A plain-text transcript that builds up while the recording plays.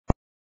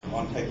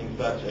on taking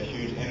such a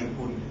huge and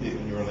important step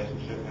in your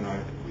relationship, and I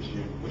wish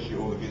you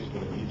all the best for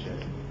the future.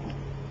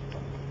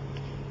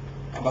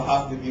 On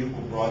behalf of the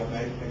beautiful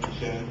bridesmaids, thank you,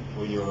 Shannon,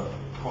 for your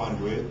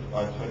kind words.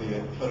 I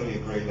totally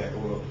agree that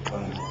all looks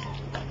stunning.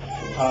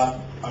 Surpassed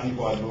only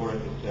by Laura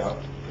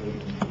herself, who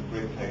is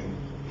breathtaking.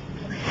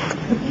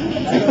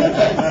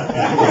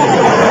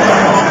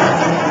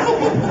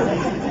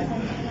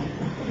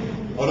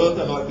 I'd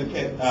also like to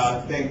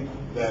thank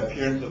the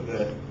parents of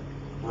the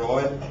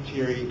bride,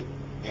 Terry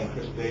and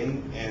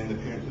Christine, and the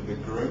parents of the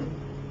groom,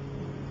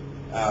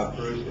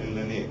 Bruce and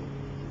Lynette,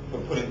 for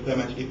putting so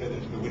much effort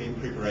into the wedding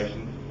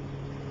preparations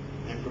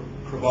and for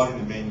providing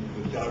the means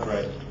to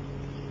celebrate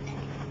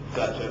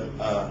such an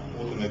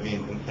awesome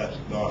event in such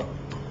style.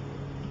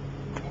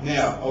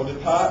 Now, I'll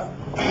depart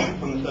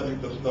from the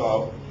subject of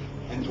style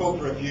and talk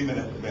for a few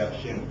minutes about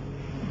Shannon.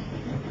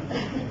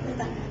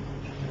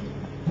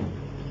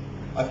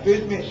 I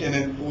first met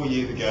Shannon 4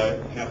 years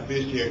ago in our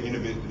first year at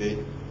university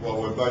while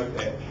we were both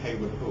at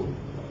Hayward Hall.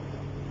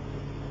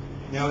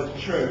 Now,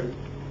 it's true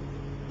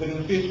that in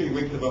the first few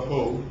weeks of a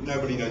hall,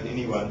 nobody knows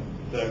anyone,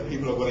 so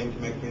people are willing to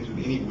make friends with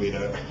any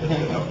weirdo just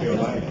to not feel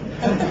alone.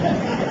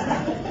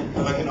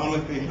 But I can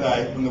honestly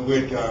say, from the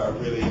word go, I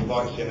really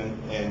liked Shannon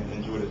and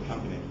enjoyed his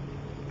company.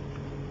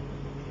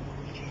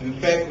 In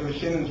fact, it was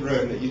Shannon's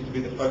room that used to be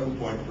the focal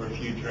point for a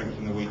few drinks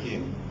in the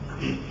weekend.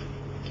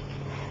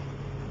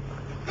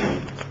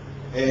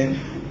 And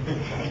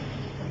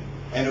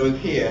it was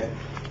here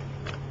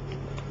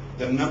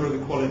that a number of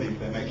the qualities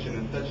that make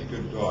Shannon such a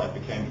good guy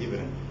became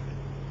evident.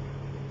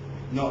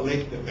 Not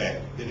least the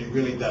fact that he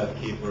really does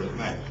care for his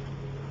mates.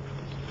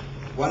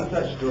 One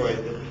such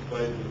droid that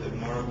displays this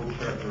admirable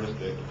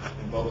characteristic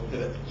involves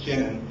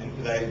Shannon and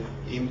today's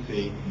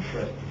MC,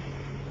 Chris.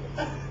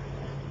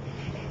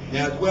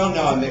 Now, it's well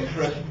known that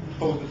Chris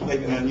falls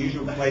asleep in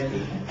unusual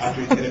places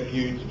after he's had a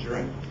few to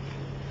drink.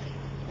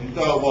 And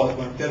so it was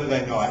one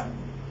Saturday night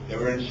that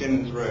we were in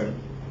Shannon's room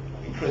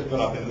and Chris got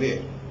up and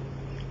left.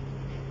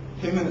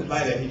 2 minutes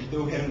later, he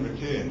still hadn't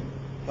returned,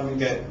 something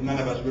that none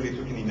of us really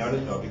took any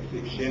notice of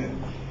except Shannon,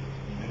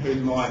 in whose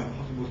mind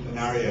possible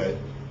scenarios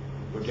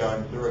were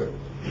going through.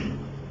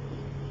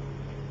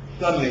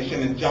 Suddenly,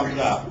 Shannon jumped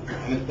up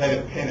in a state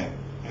of panic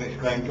and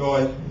exclaimed,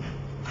 "Guys,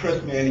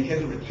 Chris, man, he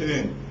hasn't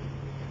returned.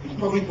 He's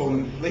probably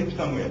fallen asleep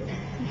somewhere.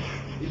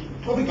 He's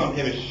probably gone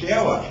to have a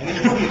shower, and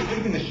he's probably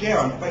asleep in the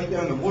shower and face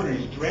down in the water and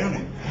he's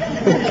drowning."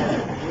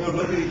 We all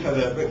looked at each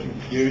other a bit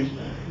confused,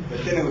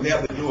 but Shannon was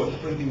out the door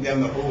sprinting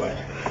down the hallway.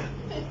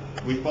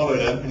 We followed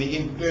him, and he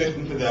burst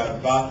into the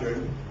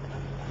bathroom,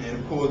 and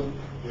of course,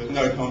 there was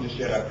no time to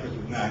shout out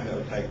Chris's name, that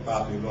would take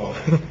far too long.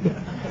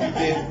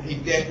 He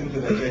dashed into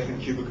the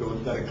adjacent cubicle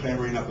and started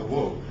clambering up the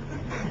wall.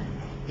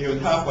 He was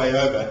halfway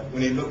over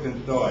when he looked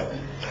inside.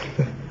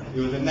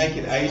 There was a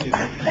naked Asian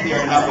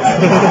staring up at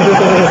him,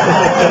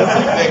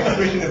 with the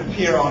expression of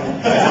terror on his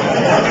face.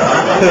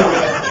 He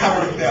would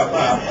cover himself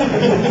up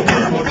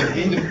or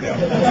defend himself.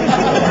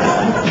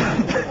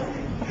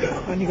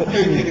 2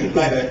 seconds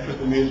later, Chris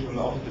emerged from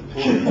the opposite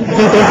toilet.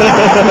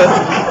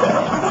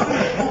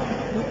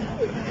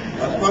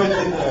 I suppose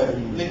there's a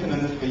lesson in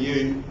this for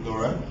you,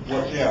 Laura.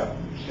 Watch out.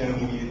 Shannon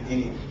will use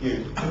any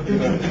excuse.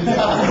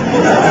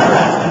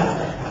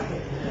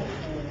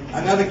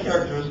 Another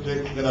characteristic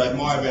that I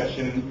admire about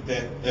Shannon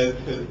is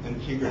his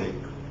integrity.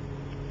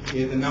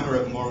 He has a number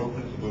of moral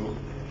principles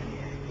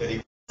that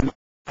he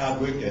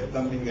hard work at,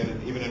 something that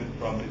is evident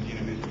from his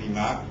university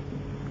marks,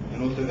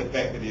 and also the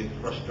fact that he is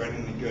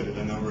frustratingly good at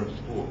a number of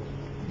sports.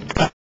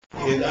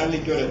 He is only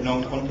good at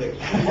non-contact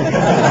sports.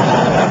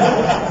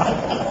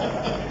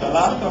 The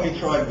last time he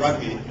tried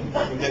rugby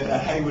was at the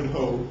Hayward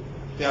Hall,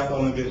 South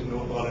Island vs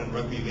North Island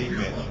Rugby League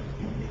match.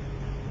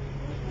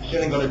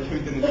 Shannon got a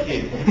tooth in his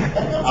head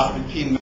after 10 minutes.